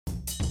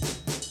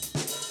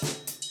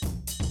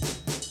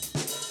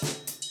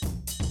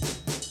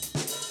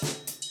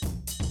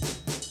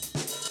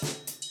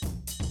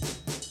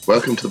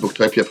Welcome to the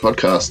Booktopia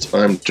podcast.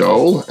 I'm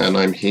Joel, and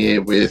I'm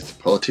here with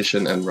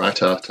politician and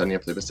writer Tanya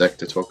Plibersek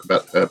to talk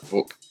about her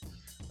book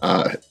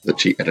that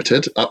she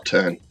edited,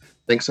 Upturn.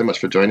 Thanks so much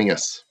for joining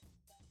us.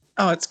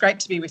 Oh, it's great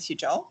to be with you,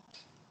 Joel.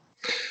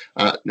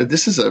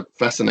 This is a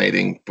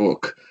fascinating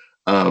book.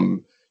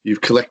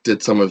 You've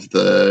collected some of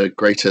the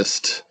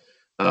greatest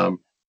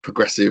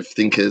progressive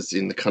thinkers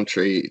in the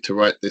country to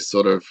write this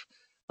sort of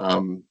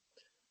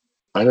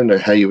I don't know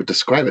how you would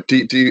describe it.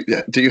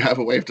 Do you have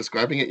a way of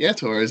describing it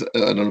yet, or is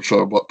I'm not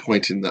sure what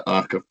point in the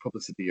arc of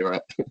publicity you're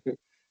at?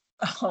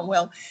 Oh,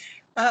 well,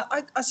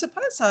 I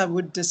suppose I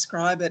would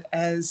describe it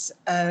as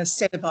a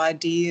set of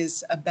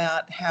ideas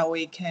about how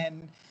we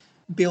can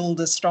build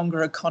a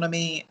stronger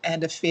economy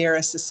and a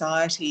fairer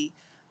society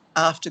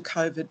after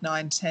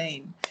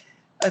COVID-19.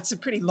 It's a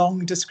pretty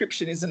long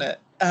description, isn't it?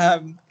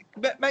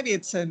 But maybe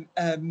it's a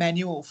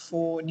manual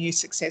for new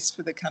success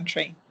for the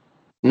country.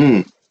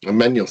 A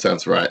manual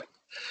sounds right.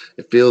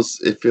 It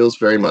feels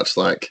very much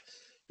like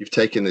you've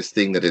taken this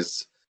thing that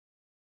is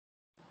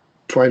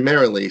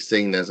primarily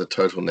seen as a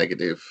total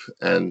negative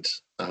and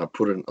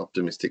put an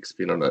optimistic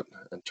spin on it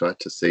and tried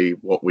to see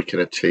what we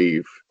can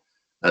achieve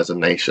as a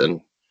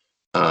nation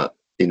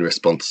in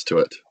response to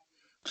it.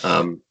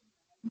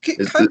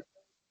 COVID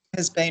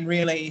has been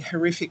really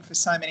horrific for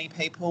so many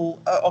people.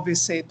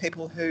 Obviously,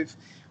 people who've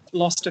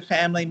lost a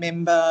family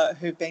member,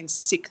 who've been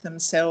sick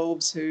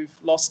themselves, who've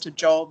lost a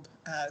job,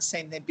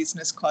 seen their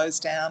business close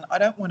down. I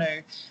don't want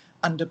to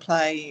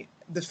underplay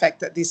the fact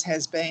that this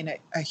has been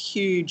a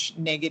huge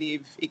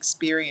negative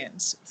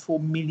experience for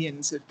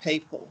millions of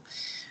people.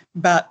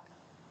 But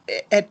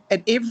at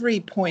every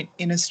point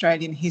in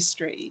Australian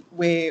history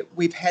where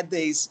we've had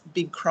these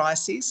big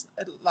crises,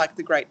 like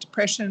the Great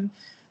Depression,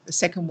 the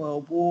Second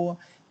World War,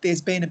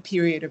 there's been a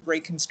period of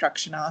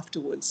reconstruction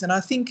afterwards. And I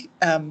think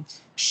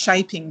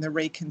shaping the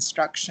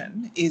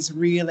reconstruction is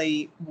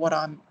really what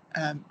I'm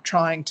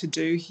trying to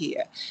do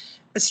here.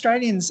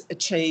 Australians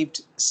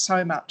achieved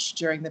so much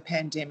during the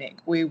pandemic.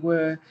 We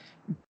were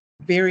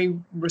very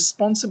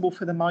responsible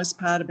for the most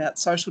part about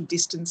social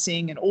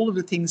distancing and all of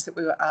the things that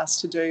we were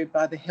asked to do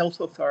by the health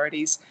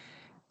authorities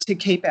to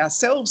keep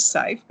ourselves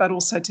safe, but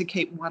also to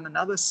keep one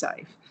another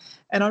safe.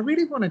 And I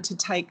really wanted to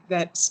take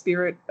that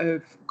spirit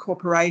of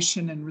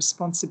cooperation and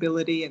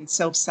responsibility and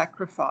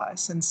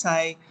self-sacrifice and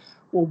say,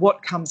 well,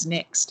 what comes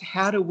next?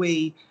 How do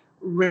we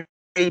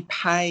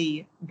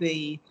repay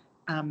the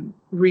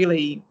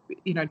really,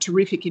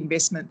 terrific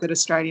investment that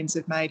Australians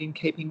have made in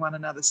keeping one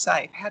another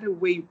safe? How do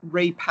we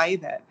repay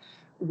that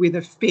with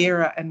a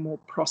fairer and more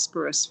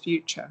prosperous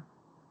future?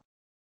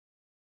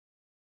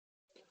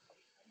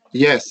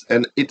 Yes,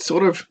 and it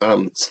sort of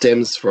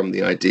stems from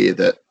the idea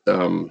that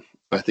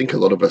I think a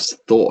lot of us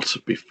thought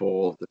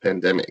before the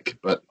pandemic,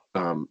 but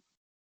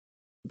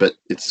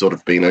it's sort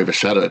of been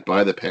overshadowed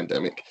by the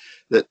pandemic,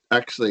 that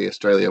actually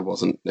Australia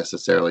wasn't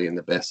necessarily in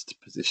the best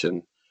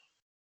position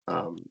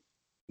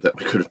that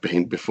we could have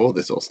been before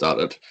this all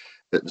started.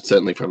 But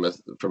certainly from a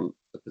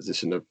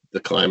position of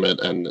the climate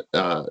and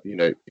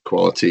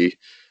equality.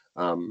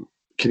 Can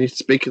you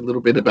speak a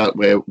little bit about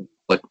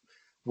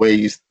where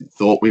you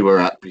thought we were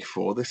at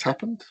before this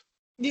happened?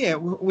 Yeah,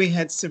 we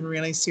had some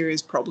really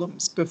serious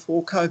problems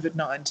before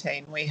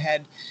COVID-19. We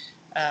had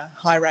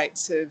high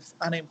rates of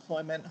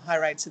unemployment, high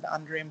rates of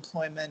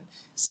underemployment,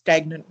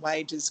 stagnant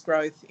wages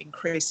growth,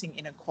 increasing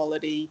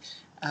inequality,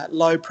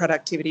 low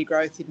productivity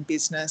growth in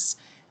business.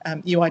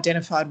 You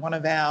identified one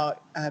of our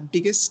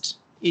biggest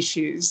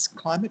issues,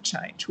 climate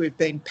change. We've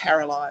been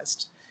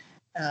paralysed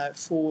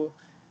for,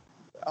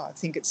 I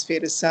think it's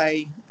fair to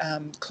say,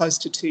 close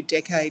to 2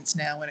 decades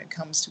now when it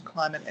comes to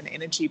climate and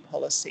energy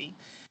policy.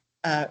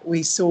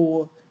 We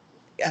saw,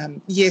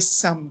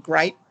 some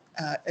great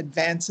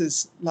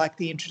advances like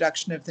the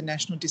introduction of the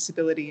National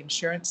Disability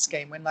Insurance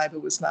Scheme when Labor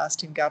was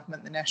last in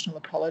government, the national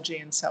apology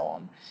and so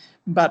on.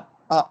 But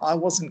I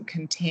wasn't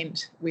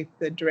content with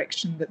the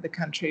direction that the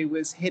country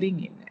was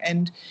heading in.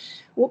 And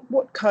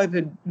what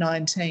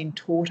COVID-19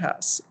 taught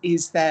us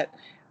is that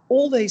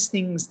all these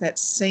things that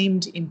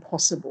seemed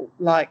impossible,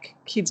 like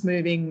kids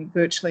moving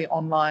virtually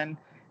online,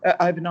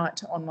 overnight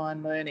to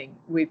online learning,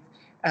 with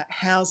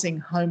housing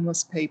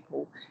homeless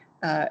people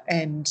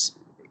and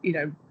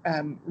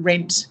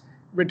rent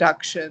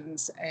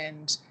reductions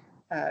and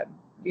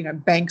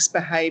banks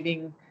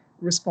behaving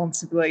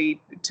responsibly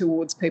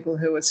towards people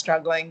who are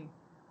struggling.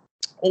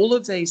 All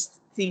of these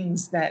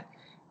things that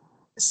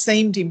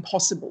seemed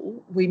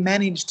impossible, we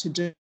managed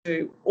to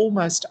do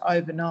almost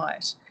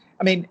overnight.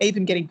 I mean,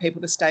 even getting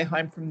people to stay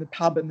home from the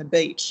pub and the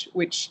beach,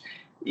 which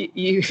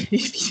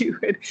if you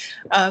had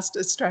asked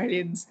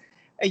Australians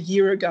a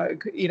year ago,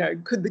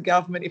 could the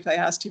government, if they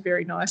asked you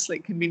very nicely,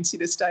 convince you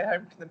to stay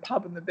home from the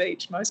pub and the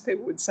beach? Most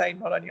people would say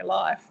not on your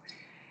life.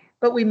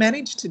 But we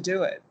managed to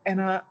do it. And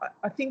I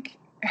think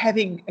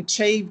having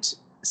achieved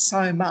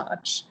so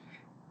much,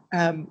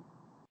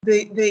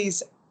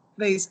 these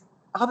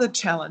other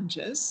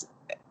challenges,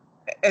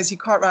 as you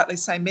quite rightly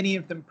say, many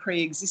of them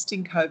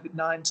pre-existing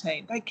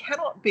COVID-19, they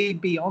cannot be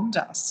beyond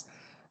us.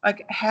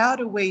 Like, how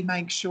do we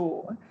make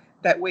sure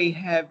that we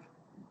have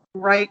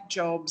great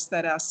jobs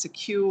that are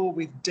secure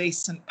with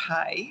decent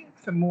pay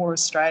for more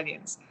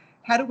Australians?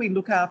 How do we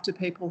look after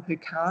people who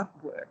can't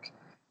work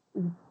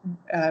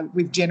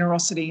with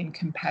generosity and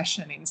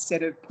compassion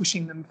instead of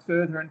pushing them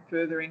further and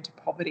further into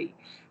poverty?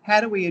 How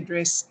do we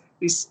address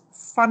this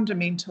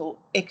fundamental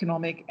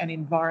economic and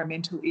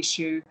environmental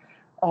issue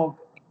of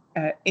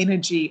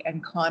energy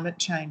and climate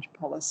change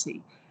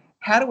policy?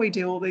 How do we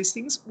do all these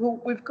things? Well,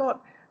 we've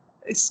got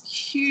this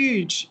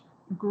huge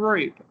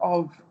group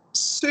of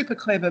super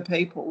clever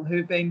people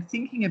who've been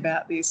thinking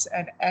about this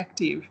and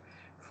active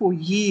for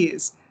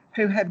years,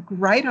 who have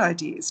great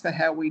ideas for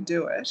how we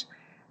do it.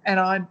 And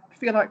I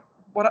feel like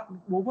what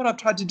I've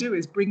tried to do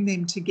is bring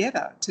them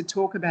together to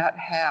talk about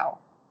how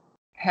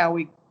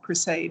we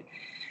proceed.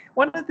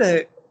 One of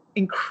the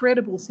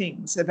incredible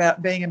things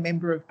about being a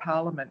member of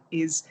Parliament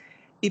is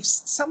if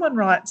someone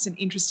writes an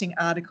interesting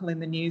article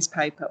in the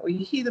newspaper, or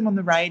you hear them on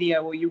the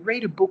radio, or you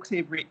read a book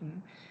they've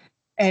written,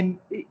 and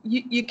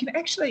you can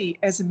actually,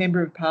 as a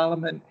member of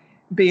Parliament,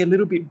 be a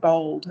little bit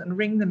bold and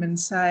ring them and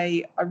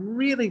say, I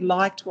really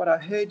liked what I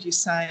heard you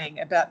saying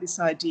about this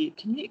idea.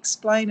 Can you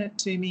explain it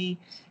to me?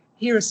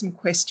 Here are some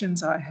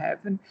questions I have.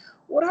 And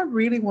what I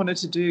really wanted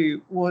to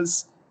do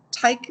was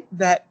take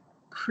that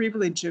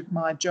privilege of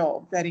my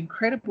job, that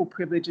incredible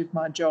privilege of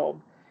my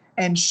job,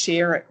 and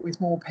share it with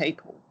more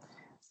people.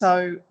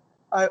 So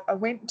I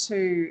went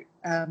to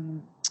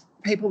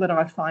people that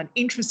I find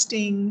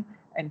interesting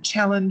and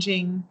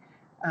challenging.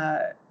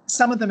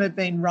 Some of them have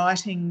been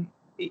writing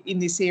in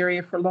this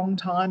area for a long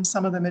time.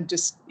 Some of them had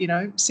just,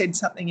 said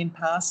something in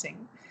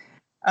passing.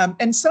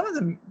 And some of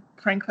them,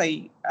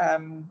 frankly,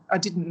 I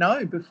didn't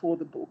know before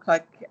the book.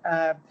 Like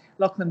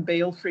Lachlan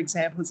Beale, for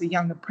example, is a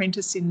young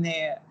apprentice in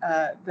there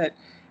that,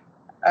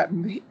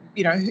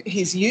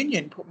 his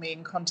union put me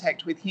in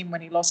contact with him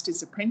when he lost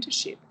his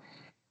apprenticeship.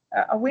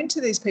 I went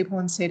to these people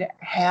and said,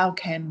 how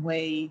can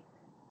we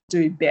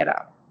do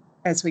better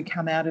as we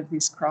come out of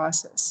this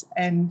crisis?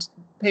 And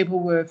people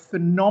were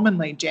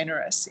phenomenally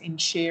generous in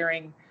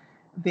sharing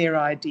their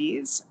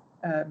ideas,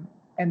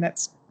 and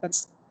that's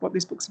what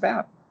this book's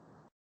about.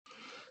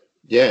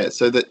 Yeah,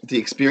 so the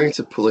experience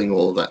of pulling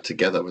all of that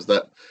together, was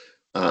that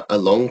a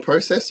long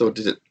process, or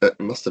did it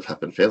must have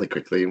happened fairly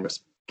quickly,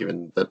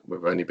 given that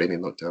we've only been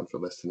in lockdown for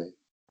less than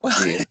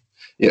a year?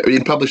 Yeah,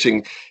 in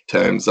publishing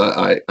terms,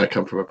 I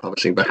come from a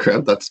publishing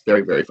background. That's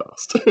very, very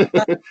fast.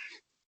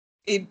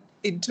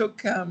 It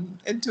took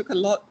a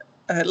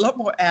lot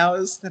more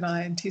hours than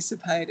I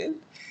anticipated.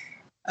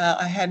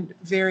 I had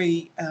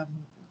very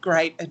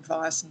great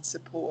advice and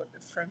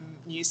support from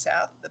New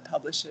South, the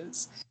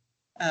publishers,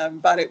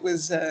 but it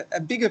was a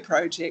bigger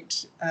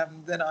project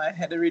than I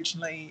had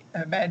originally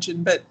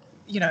imagined. But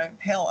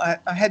hell,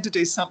 I had to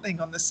do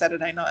something on the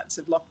Saturday nights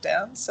of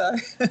lockdown, so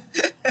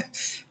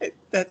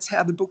that's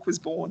how the book was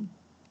born.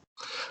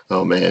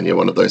 Oh man, you're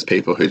one of those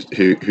people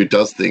who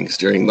does things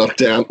during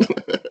lockdown.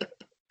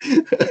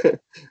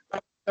 I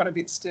got a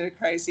bit stir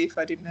crazy if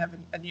I didn't have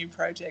a new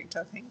project,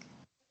 I think.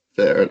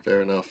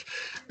 Fair enough.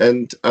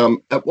 And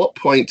at what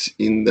point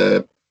in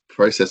the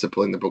process of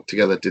pulling the book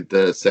together did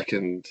the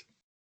second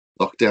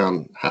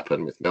lockdown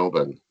happen with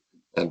Melbourne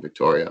and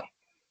Victoria?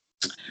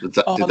 Did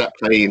that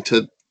play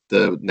into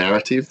the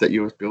narrative that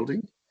you were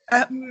building?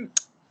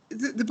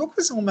 The book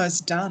was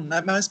almost done.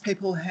 Most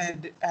people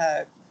had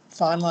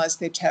finalised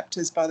their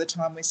chapters by the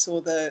time we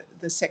saw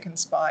the second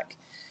spike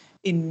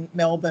in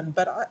Melbourne.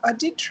 But I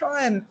did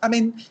try and,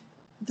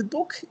 the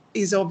book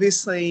is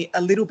obviously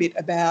a little bit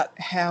about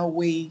how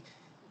we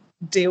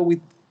deal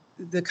with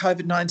the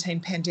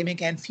COVID-19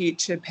 pandemic and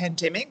future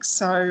pandemics.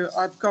 So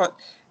I've got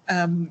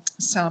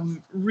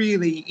some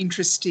really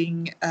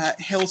interesting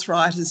health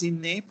writers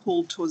in there.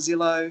 Paul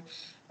Torzillo,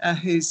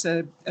 who's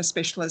a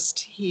specialist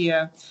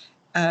here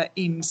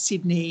in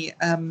Sydney,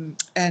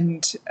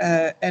 and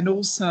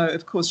also,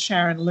 of course,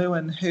 Sharon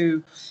Lewin,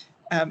 who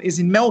is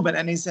in Melbourne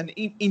and is an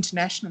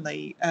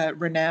internationally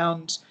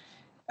renowned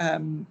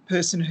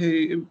person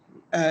who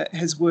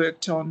has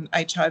worked on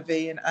HIV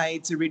and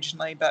AIDS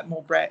originally, but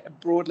more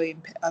broadly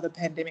in other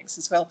pandemics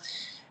as well.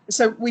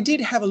 So we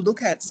did have a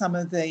look at some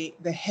of the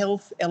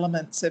health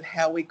elements of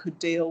how we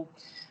could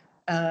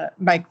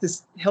make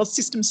this health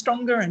system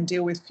stronger and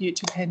deal with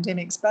future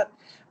pandemics.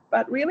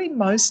 But really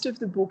most of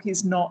the book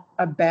is not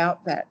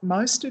about that.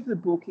 Most of the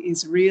book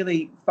is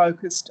really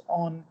focused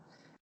on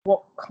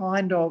what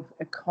kind of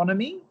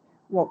economy,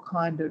 what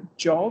kind of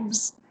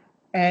jobs,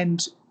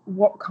 and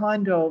what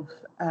kind of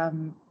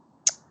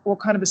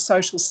a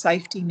social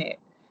safety net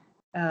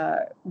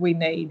we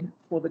need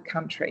for the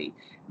country.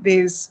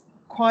 There's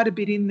quite a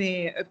bit in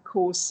there, of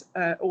course,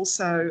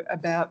 also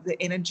about the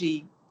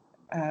energy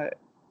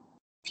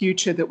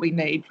future that we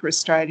need for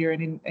Australia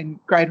and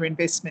greater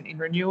investment in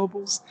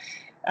renewables.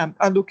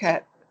 I look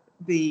at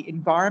the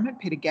environment.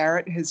 Peter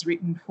Garrett has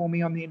written for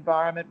me on the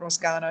environment. Ross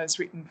Garnaut has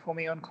written for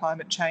me on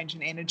climate change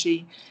and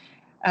energy.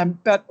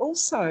 But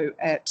also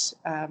at,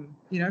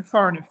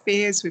 foreign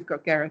affairs, we've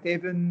got Gareth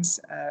Evans,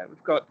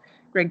 we've got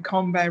Greg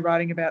Conway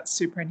writing about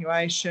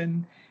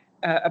superannuation,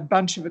 a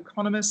bunch of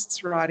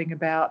economists writing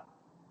about,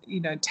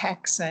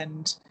 tax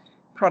and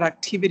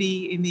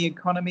productivity in the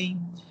economy.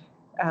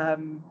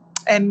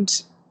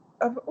 And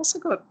I've also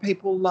got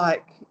people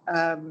like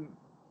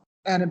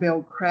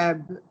Annabelle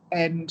Crabb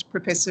and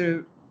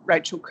Professor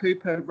Rachel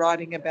Cooper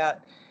writing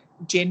about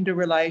gender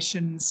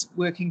relations,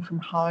 working from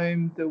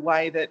home, the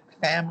way that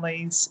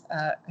families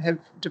have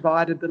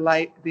divided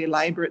their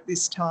labour at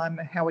this time,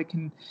 how we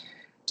can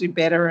do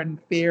better and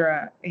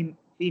fairer in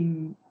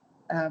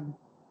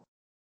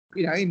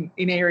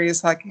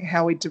areas like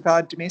how we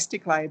divide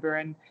domestic labour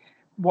and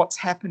what's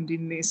happened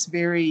in this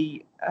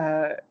very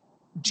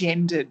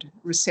gendered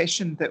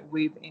recession that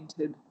we've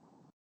entered.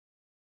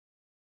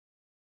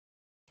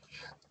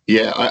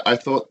 Yeah, I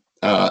thought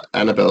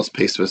Annabelle's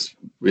piece was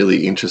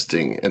really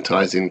interesting and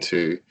ties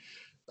into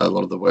a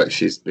lot of the work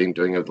she's been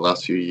doing over the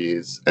last few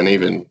years, and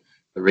even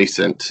the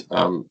recent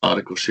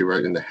article she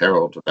wrote in the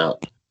Herald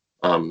about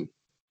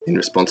in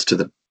response to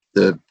the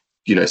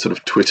sort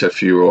of Twitter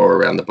furor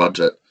around the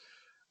budget.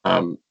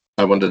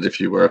 I wondered if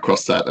you were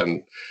across that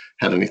and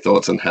had any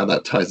thoughts on how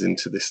that ties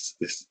into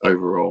this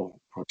overall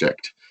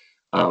project.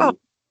 I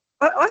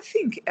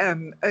think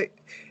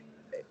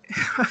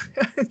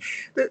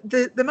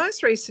the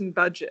most recent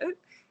budget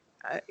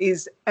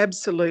is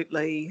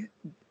absolutely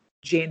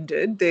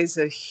gendered. There's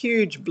a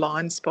huge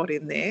blind spot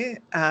in there.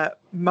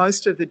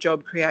 Most of the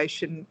job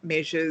creation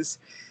measures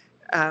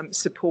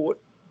support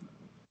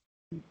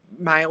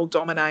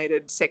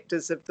male-dominated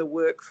sectors of the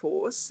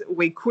workforce.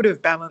 We could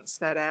have balanced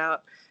that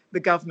out. The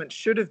government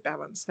should have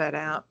balanced that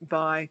out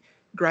by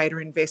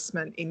greater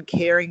investment in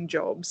caring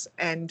jobs.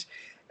 And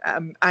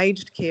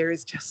aged care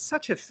is just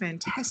such a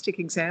fantastic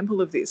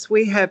example of this.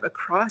 We have a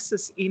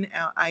crisis in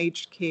our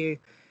aged care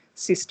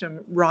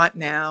system right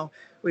now.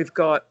 We've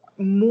got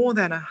more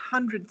than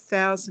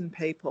 100,000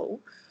 people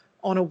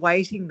on a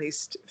waiting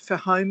list for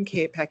home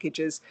care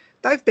packages.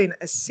 They've been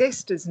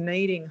assessed as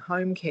needing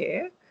home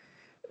care.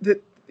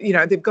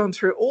 They've gone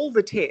through all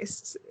the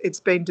tests. It's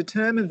been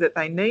determined that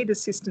they need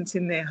assistance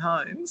in their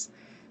homes,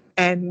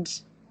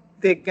 and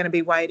they're going to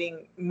be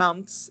waiting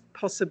months,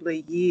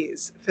 possibly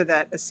years, for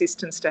that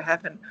assistance to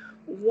happen.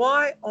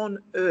 Why on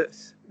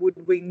earth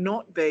would we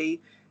not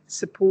be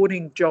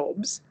supporting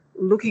jobs,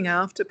 looking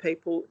after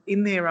people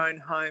in their own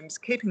homes,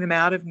 keeping them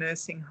out of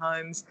nursing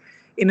homes,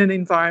 in an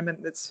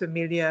environment that's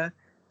familiar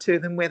to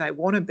them, where they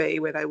want to be,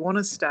 where they want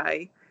to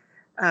stay?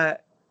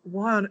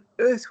 Why on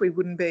earth we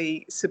wouldn't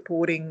be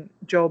supporting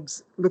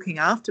jobs looking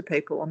after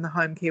people on the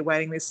home care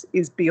waiting list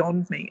is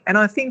beyond me. And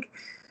I think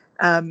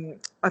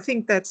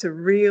that's a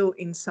real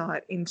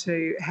insight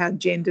into how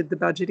gendered the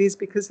budget is,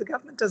 because the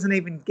government doesn't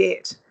even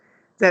get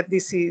that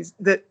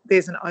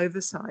there's an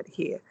oversight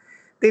here.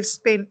 They've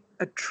spent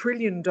 $1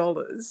 trillion,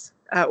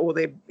 or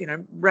they're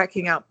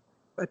racking up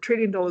 $1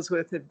 trillion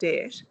worth of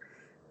debt,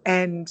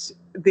 and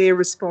their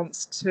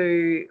response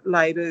to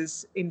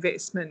Labor's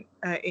investment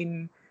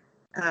in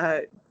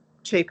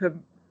cheaper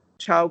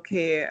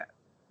childcare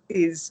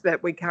is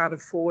that we can't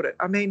afford it.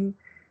 I mean,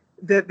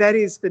 that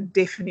is the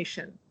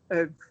definition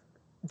of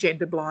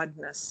gender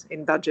blindness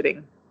in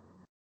budgeting.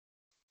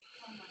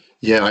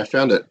 Yeah, I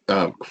found it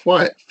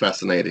quite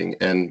fascinating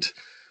and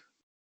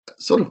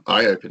sort of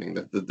eye-opening.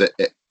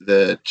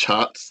 The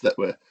charts that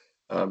were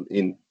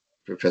in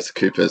Professor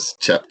Cooper's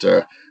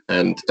chapter,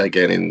 and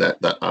again in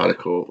that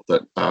article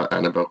that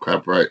Annabelle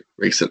Crabb wrote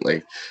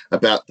recently,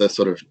 about the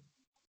sort of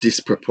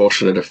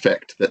disproportionate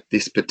effect that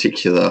this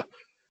particular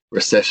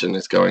recession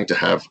is going to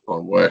have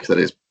on work that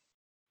is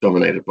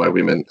dominated by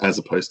women as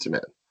opposed to men.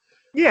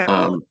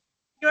 Yeah,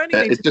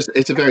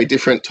 it's a very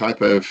different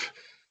type of.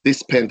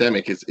 This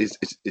pandemic is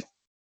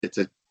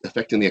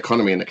affecting the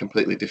economy in a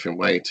completely different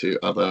way to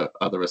other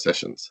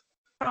recessions.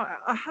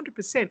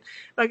 100%.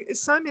 Like,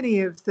 so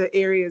many of the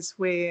areas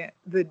where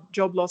the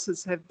job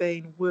losses have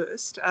been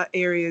worst are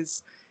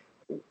areas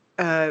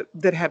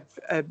that have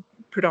a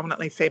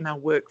predominantly female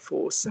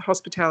workforce.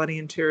 Hospitality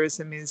and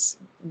tourism is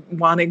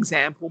one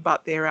example,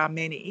 but there are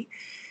many.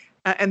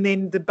 And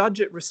then the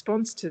budget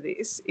response to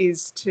this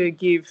is to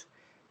give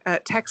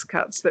tax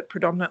cuts that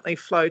predominantly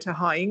flow to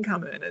high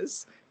income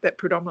earners, that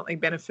predominantly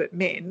benefit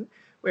men,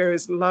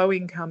 whereas low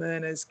income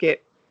earners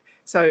get.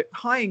 So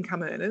high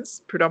income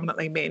earners,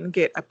 predominantly men,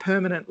 get a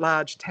permanent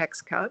large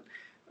tax cut.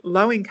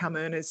 Low income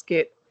earners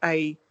get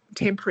a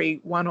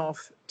temporary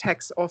one-off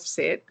tax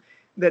offset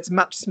that's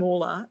much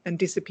smaller and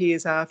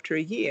disappears after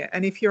a year.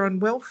 And if you're on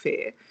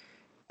welfare,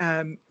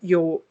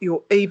 you're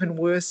even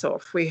worse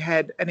off. We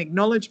had an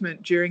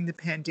acknowledgement during the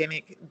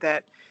pandemic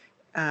that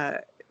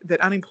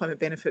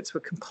unemployment benefits were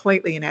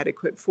completely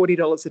inadequate.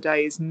 $40 a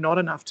day is not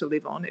enough to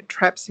live on. It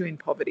traps you in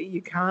poverty.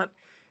 You can't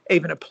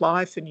even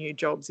apply for new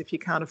jobs if you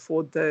can't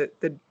afford the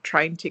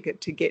train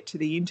ticket to get to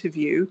the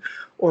interview,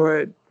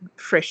 or a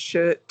fresh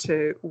shirt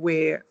to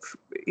wear,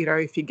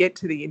 if you get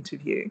to the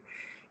interview.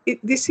 There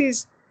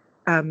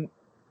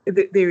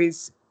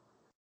is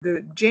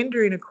the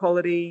gender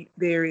inequality,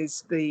 there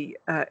is the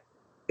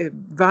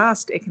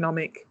vast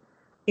economic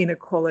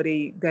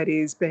inequality that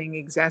is being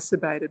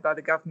exacerbated by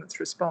the government's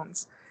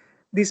response.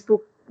 This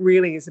book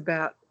really is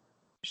about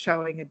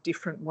showing a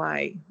different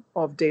way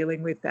of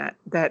dealing with that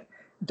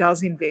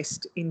does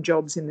invest in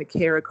jobs in the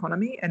care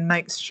economy and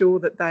makes sure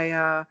that they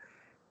are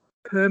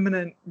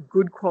permanent,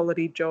 good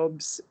quality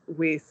jobs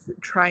with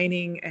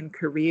training and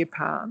career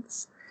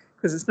paths.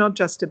 Because it's not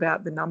just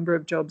about the number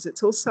of jobs,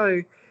 it's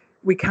also,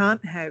 we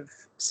can't have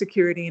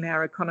security in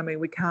our economy,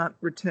 we can't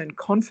return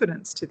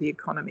confidence to the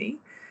economy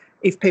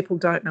if people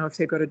don't know if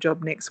they've got a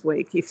job next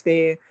week, if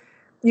they're,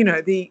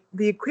 the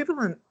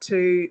equivalent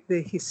to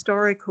the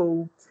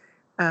historical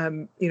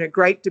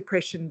Great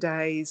Depression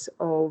days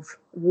of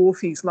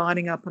wharfies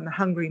lining up on the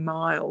Hungry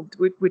Mile,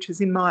 which is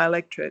in my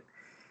electorate,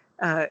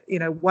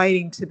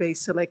 waiting to be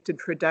selected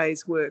for a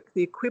day's work.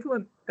 The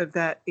equivalent of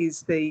that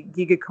is the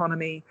gig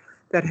economy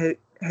that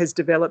has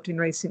developed in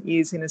recent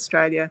years in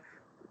Australia.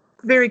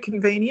 Very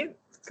convenient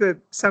for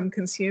some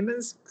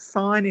consumers,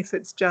 fine if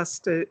it's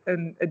just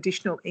an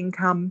additional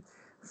income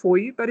for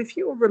you. But if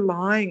you're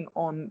relying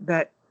on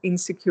that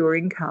insecure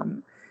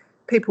income,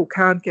 people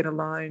can't get a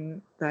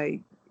loan, they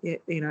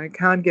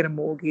can't get a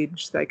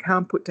mortgage, they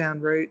can't put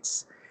down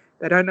roots,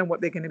 they don't know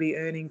what they're going to be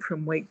earning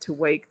from week to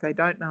week, they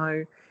don't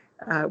know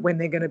when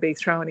they're going to be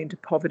thrown into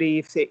poverty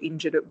if they're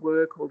injured at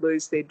work or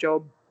lose their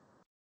job.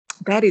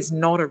 That is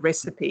not a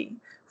recipe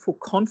for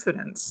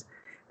confidence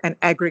and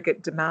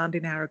aggregate demand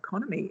in our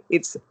economy.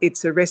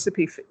 It's a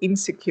recipe for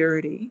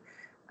insecurity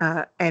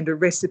and a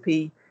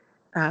recipe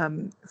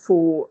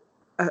for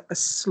a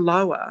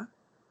slower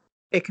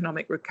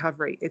economic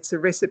recovery. It's a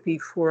recipe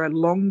for a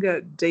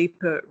longer,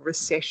 deeper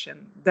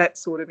recession, that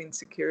sort of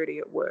insecurity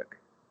at work.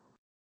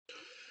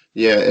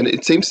 Yeah, and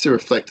it seems to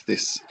reflect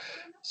this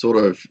sort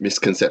of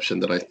misconception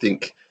that I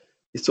think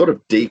is sort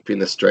of deep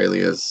in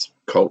Australia's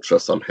culture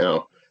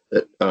somehow,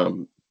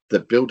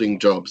 that building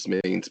jobs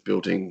means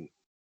building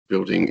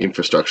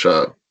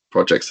infrastructure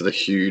projects that are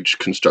huge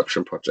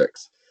construction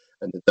projects,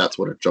 and that's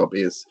what a job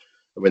is.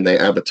 And when they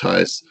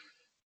advertise,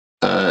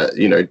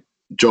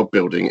 job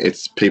building,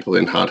 it's people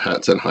in hard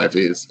hats and high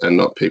vis, and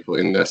not people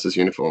in nurses'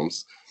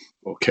 uniforms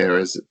or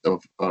carers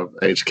of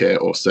aged care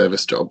or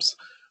service jobs,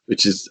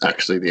 which is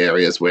actually the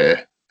areas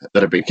that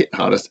have been hit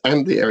hardest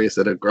and the areas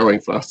that are growing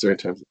faster in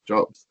terms of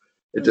jobs.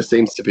 It just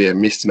seems to be a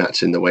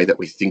mismatch in the way that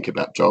we think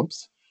about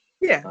jobs.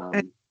 Yeah,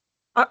 and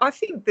I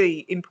think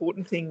the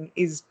important thing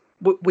is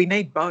we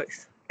need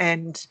both.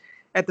 And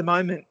at the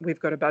moment, we've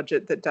got a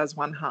budget that does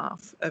one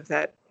half of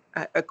that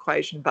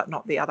equation, but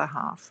not the other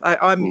half.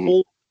 I'm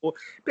all for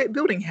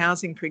building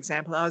housing, for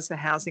example. I was the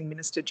housing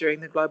minister during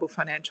the global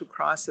financial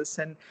crisis,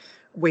 and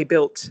we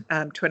built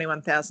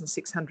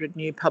 21,600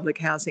 new public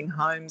housing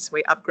homes.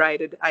 We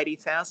upgraded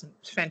 80,000.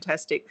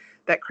 Fantastic.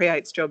 That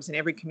creates jobs in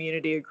every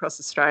community across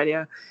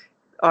Australia.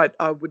 I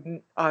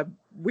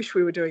wish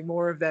we were doing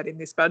more of that in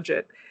this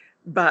budget,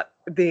 but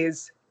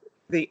there's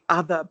the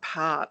other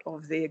part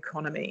of the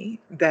economy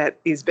that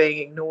is being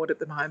ignored at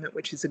the moment,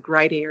 which is a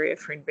great area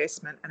for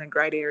investment and a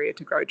great area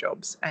to grow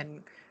jobs.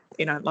 And,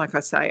 like I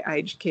say,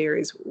 aged care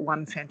is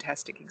one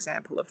fantastic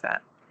example of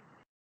that.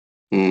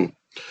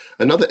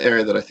 Another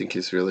area that I think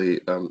is really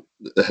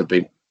that have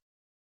been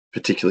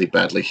particularly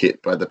badly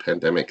hit by the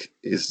pandemic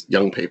is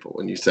young people.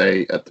 And you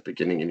say at the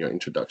beginning in your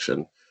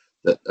introduction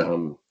that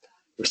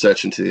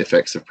research into the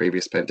effects of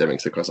previous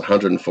pandemics across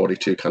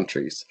 142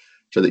 countries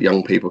show that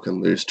young people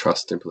can lose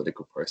trust in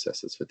political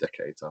processes for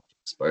decades after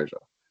exposure.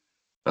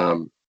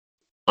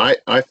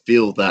 I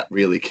feel that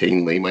really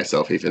keenly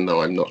myself, even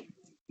though I'm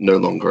no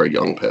longer a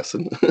young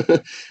person.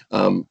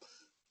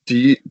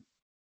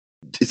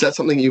 Is that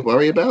something you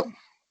worry about?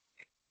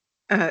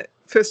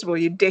 First of all,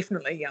 you're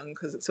definitely young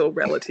because it's all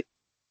relative.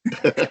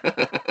 You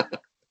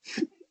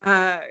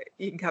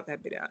can cut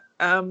that bit out.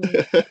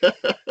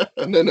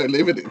 No,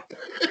 leave it in.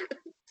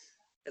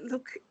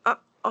 Look,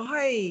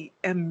 I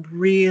am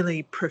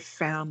really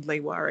profoundly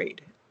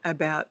worried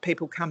about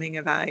people coming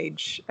of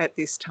age at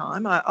this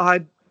time.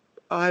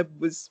 I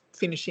was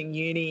finishing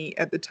uni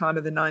at the time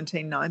of the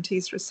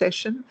 1990s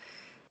recession,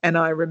 and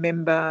I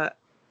remember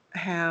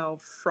how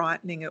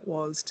frightening it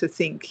was to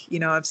think,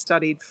 I've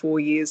studied 4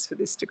 years for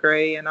this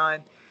degree and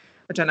I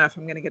don't know if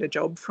I'm going to get a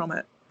job from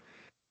it.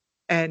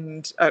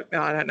 And I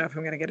don't know if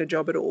I'm going to get a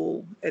job at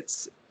all.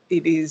 It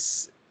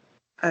is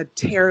a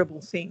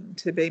terrible thing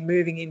to be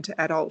moving into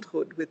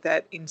adulthood with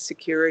that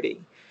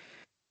insecurity.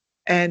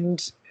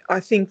 And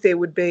I think there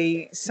would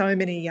be so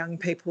many young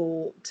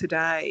people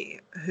today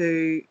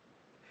who,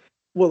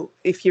 well,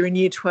 if you're in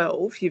year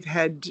 12, you've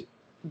had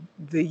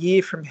the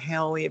year from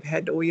hell, you've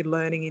had all your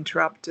learning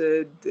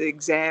interrupted, the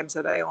exams,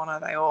 are they on, are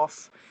they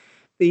off,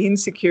 the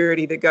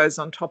insecurity that goes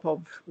on top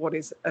of what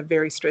is a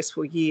very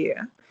stressful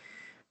year,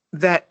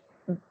 that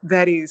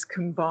is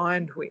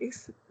combined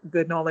with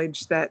the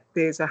knowledge that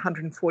there's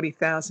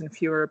 140,000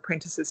 fewer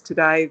apprentices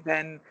today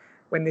than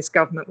when this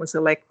government was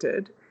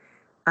elected.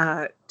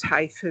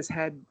 TAFE has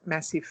had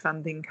massive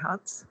funding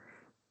cuts,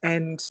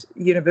 and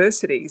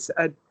universities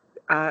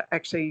are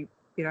actually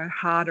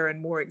harder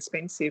and more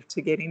expensive to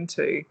get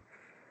into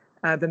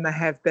than they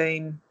have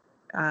been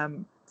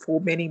for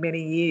many,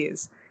 many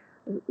years.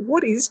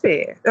 What is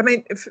there? I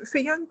mean, for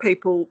young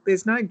people,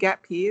 there's no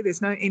gap year.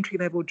 There's no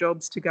entry-level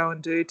jobs to go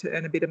and do to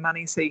earn a bit of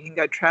money so you can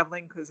go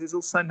travelling, because there's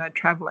also no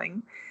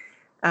travelling.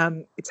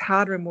 It's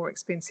harder and more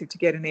expensive to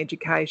get an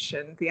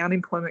education. The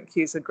unemployment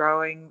queues are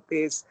growing.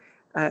 There's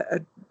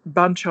a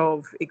bunch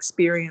of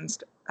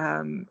experienced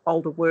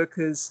older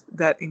workers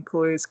that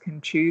employers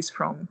can choose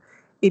from.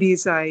 It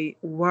is a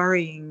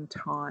worrying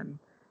time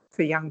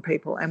for young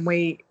people, and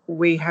we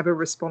have a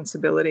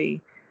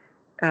responsibility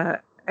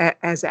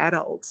as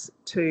adults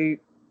to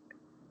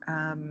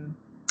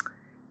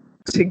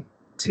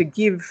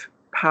give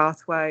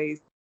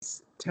pathways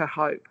to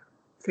hope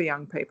for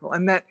young people,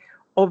 and that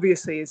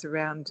obviously is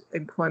around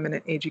employment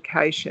and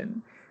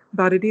education,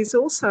 but it is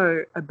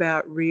also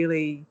about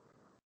really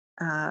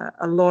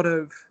a lot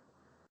of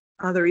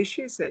other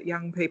issues that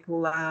young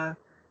people are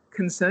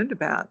concerned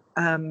about,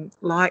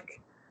 like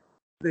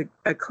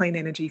a clean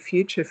energy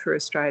future for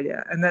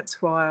Australia. And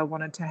that's why I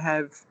wanted to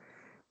have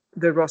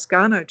the Ross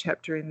Garnaut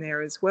chapter in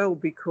there as well,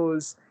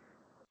 because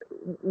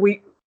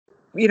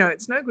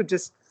it's no good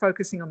just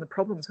focusing on the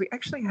problems. We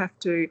actually have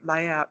to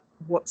lay out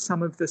what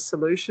some of the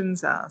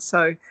solutions are.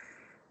 So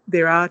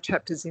there are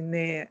chapters in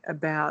there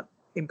about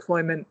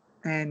employment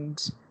and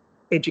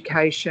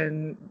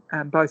education,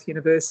 both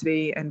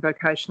university and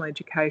vocational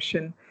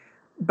education.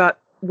 But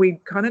we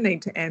kind of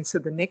need to answer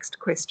the next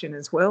question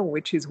as well,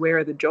 which is, where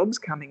are the jobs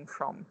coming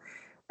from?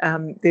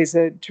 There's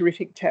a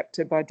terrific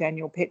chapter by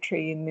Daniel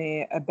Petrie in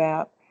there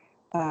about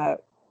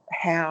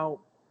how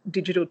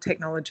digital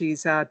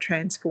technologies are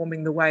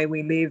transforming the way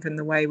we live and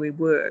the way we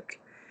work.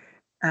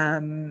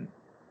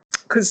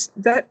 Because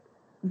that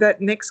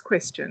next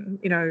question,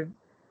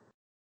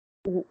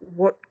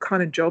 what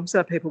kind of jobs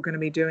are people going to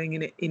be doing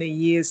in a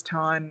year's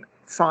time,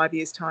 5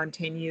 years' time,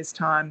 10 years'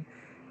 time?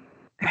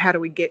 How do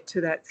we get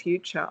to that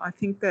future? I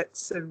think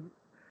that's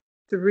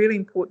the really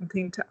important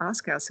thing to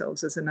ask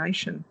ourselves as a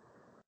nation.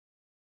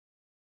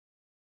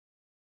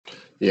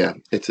 Yeah,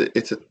 it's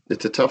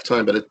a tough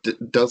time, but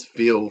it does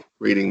feel,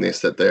 reading this,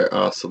 that there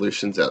are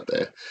solutions out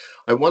there.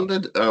 I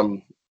wondered,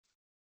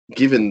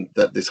 given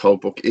that this whole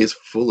book is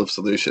full of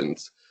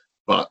solutions,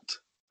 but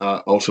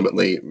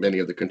ultimately many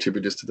of the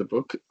contributors to the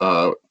book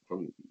are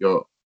from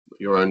your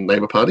own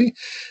Labor Party,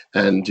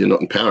 and you're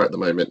not in power at the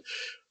moment.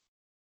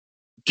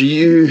 Do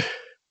you?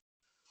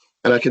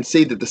 And I can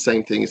see that the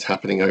same thing is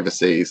happening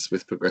overseas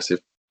with progressive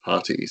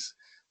parties.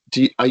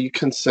 Are you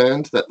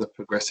concerned that the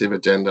progressive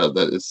agenda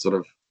that is sort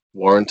of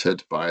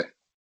warranted by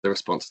the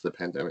response to the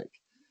pandemic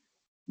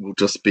will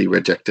just be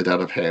rejected out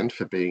of hand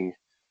for being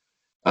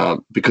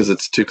because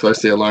it's too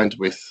closely aligned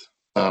with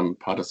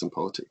partisan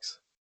politics?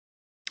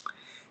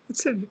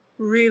 It's a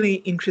really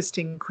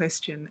interesting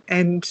question,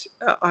 and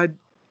I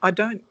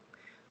don't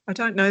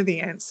know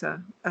the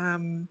answer.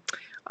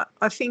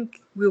 I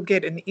think we'll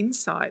get an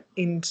insight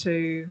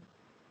into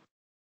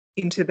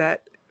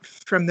that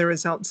from the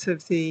results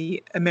of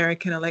the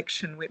American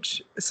election,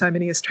 which so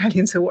many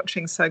Australians are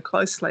watching so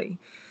closely,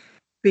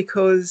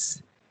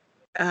 because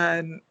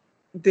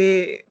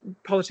their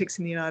politics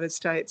in the United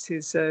States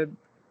is a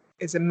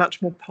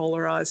much more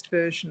polarised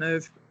version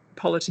of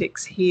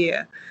politics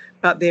here.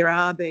 But there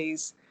are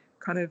these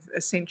kind of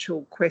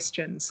essential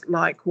questions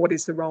like, what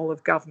is the role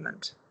of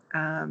government?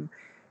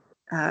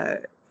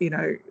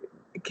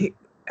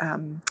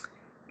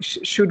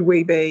 Should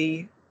we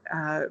be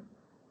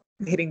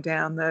heading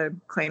down the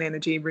clean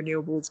energy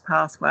renewables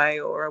pathway,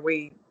 or are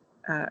we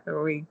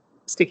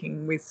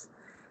sticking with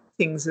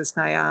things as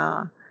they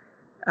are?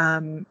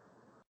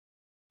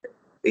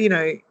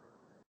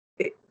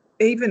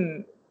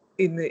 Even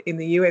in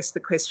the US, the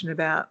question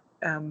about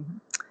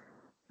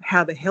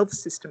how the health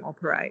system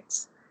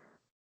operates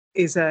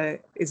is a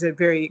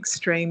very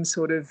extreme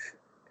sort of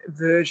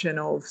version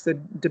of the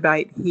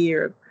debate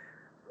here.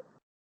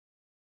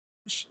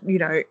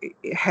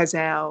 Has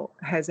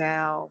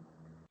our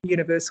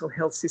universal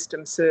health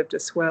system served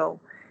us well?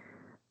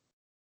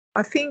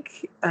 I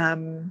think,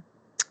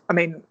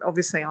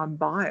 obviously I'm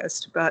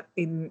biased, but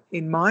in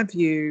my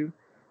view,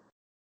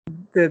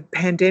 the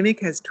pandemic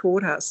has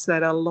taught us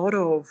that a lot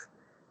of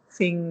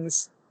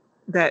things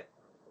that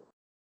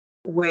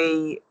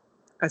we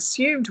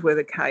assumed were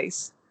the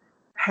case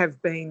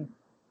have been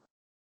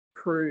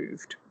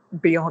proved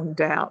beyond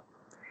doubt.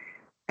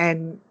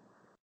 And,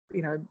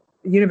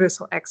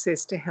 universal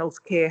access to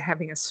healthcare,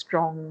 having a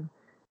strong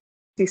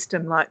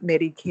system like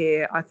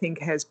Medicare, I think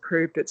has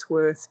proved its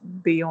worth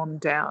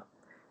beyond doubt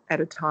at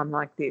a time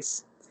like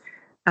this.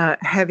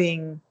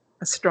 Having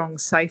a strong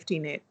safety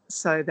net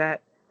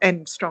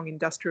and strong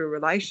industrial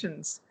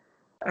relations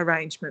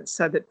arrangements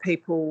so that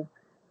people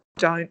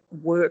don't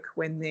work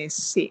when they're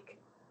sick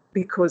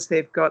because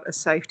they've got a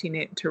safety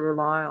net to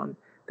rely on,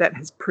 that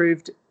has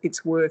proved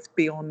its worth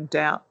beyond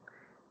doubt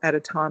at a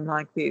time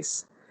like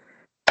this.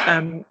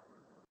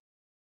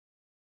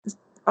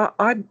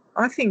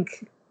 I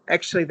think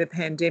actually the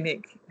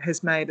pandemic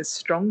has made a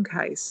strong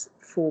case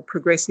for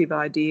progressive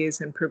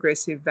ideas and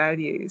progressive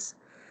values.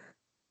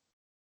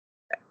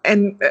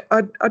 And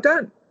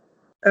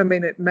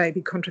it may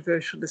be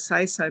controversial to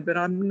say so, but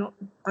I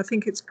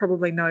think it's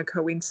probably no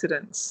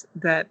coincidence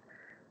that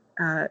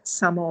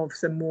some of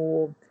the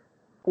more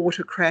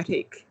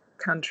autocratic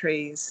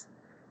countries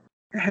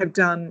have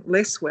done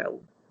less well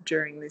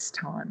during this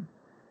time.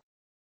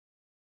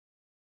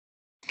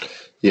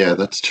 Yeah,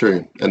 that's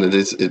true, and it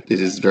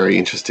is very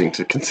interesting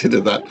to consider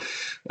that.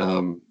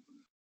 Um,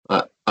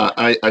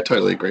 I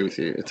totally agree with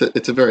you.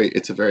 It's a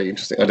very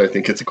interesting. I don't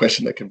think it's a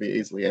question that can be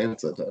easily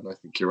answered, and I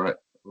think you're right.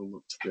 We'll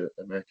look to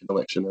the American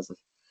election as a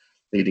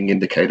leading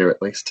indicator,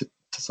 at least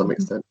to some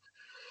extent.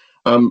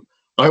 Um,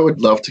 I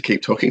would love to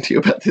keep talking to you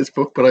about this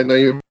book, but I know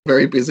you're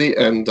very busy,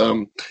 and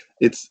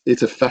it's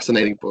a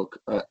fascinating book.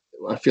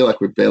 I feel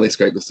like we've barely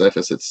scraped the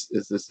surface.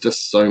 There's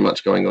just so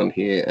much going on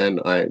here,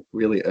 and I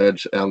really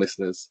urge our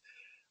listeners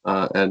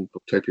and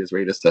Booktopia's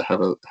readers to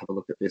have a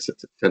look at this.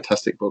 It's a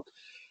fantastic book.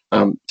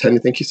 Tanya,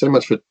 thank you so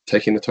much for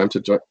taking the time to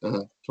talk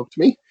to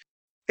me.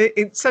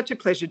 It's such a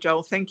pleasure,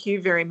 Joel. Thank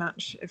you very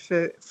much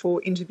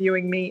for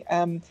interviewing me.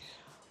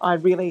 I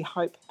really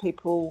hope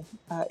people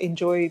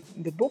enjoy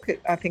the book.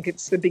 I think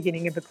it's the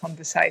beginning of a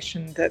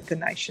conversation that the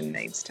nation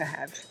needs to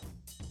have.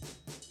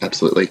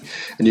 Absolutely.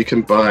 And you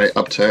can buy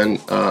Upturn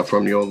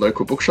from your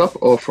local bookshop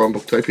or from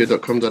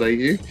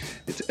booktopia.com.au.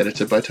 It's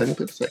edited by Tanya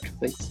Plibersek.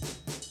 Thanks.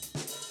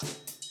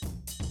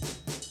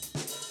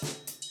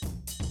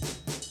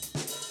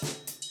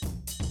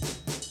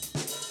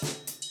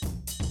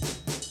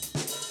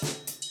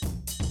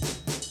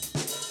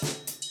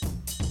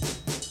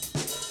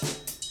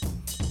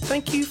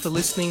 Thank you for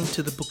listening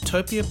to the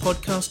Booktopia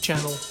podcast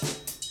channel.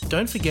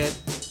 Don't forget,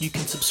 you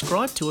can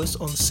subscribe to us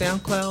on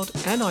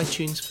SoundCloud and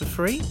iTunes for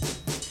free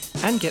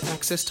and get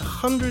access to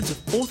hundreds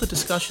of author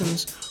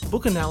discussions,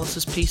 book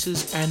analysis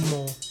pieces, and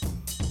more.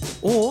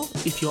 Or,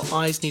 if your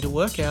eyes need a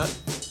workout,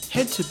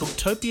 head to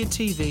Booktopia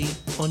TV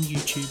on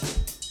YouTube.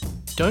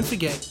 Don't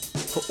forget,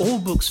 for all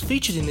books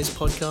featured in this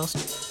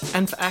podcast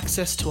and for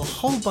access to a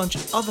whole bunch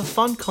of other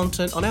fun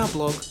content on our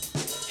blog,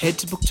 head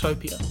to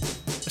Booktopia,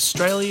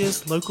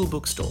 Australia's local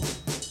bookstore,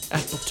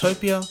 at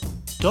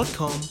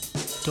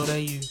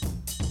booktopia.com.au.